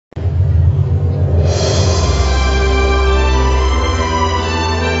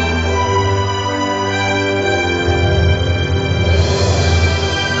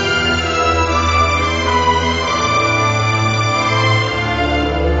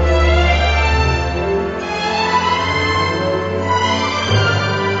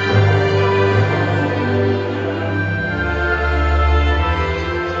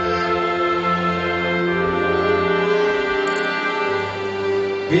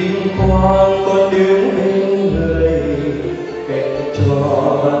vinh quang con đứng bên người, cạnh cho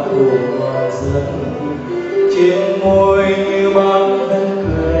bác hồ toàn dân. Trên môi như bác vẫn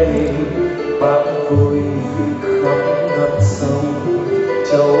cười, bác vui khóc ngập sông,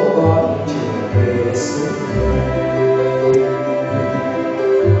 cháu con trở về suốt đời.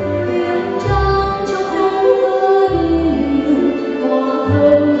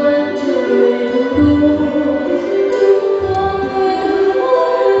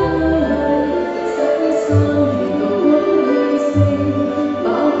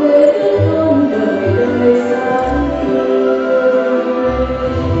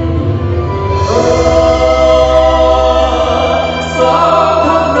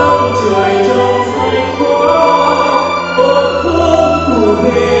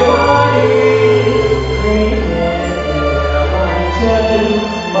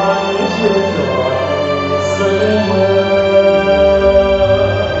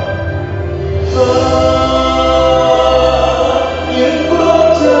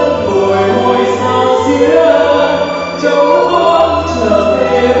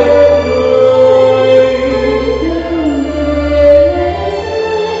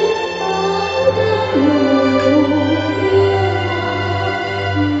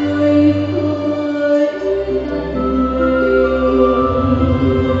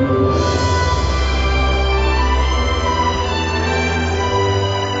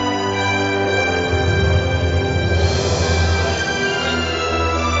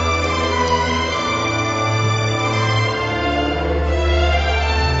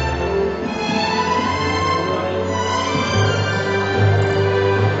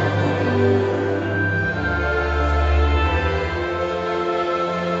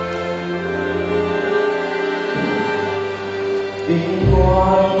 Vinh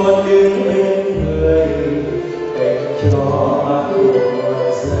quang con đứng bên người, cạnh cho bác hồ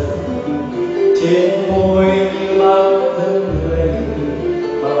toàn dân. Trên môi như bác vẫn cười,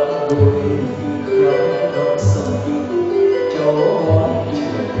 bác vui khóc ngập sông, cháu ngoan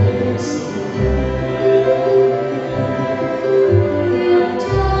trở về suốt đời.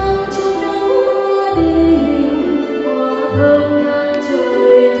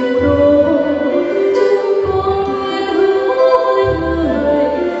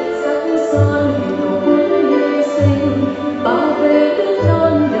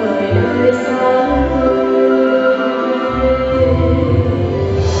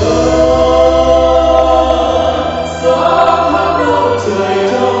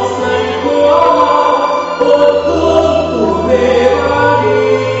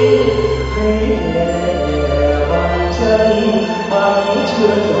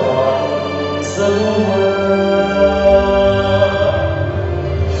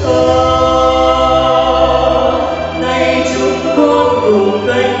 Nay chúng con cùng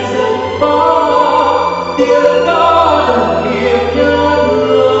canh dân Bác, tiếng ca đồng niềm nhớ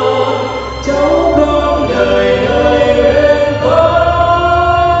thương, cháu con đời đời bên Bác.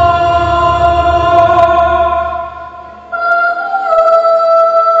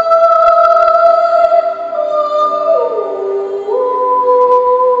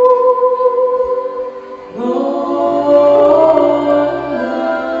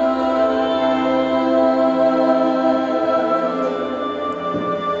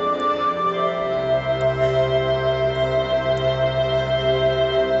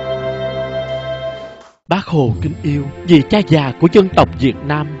 Bác Hồ kính yêu, vị cha già của dân tộc Việt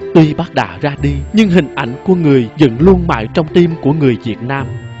Nam, tuy bác đã ra đi, nhưng hình ảnh của người vẫn luôn mãi trong tim của người Việt Nam.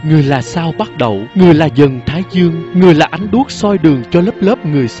 Người là sao bắt đầu, người là dần Thái Dương, người là ánh đuốc soi đường cho lớp lớp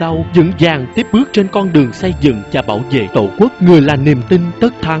người sau vững vàng tiếp bước trên con đường xây dựng và bảo vệ Tổ quốc. Người là niềm tin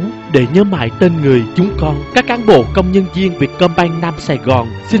tất thắng. Để nhớ mãi tên người, chúng con, các cán bộ công nhân viên Vietcombank Nam Sài Gòn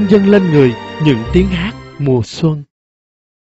xin dâng lên người những tiếng hát mùa xuân.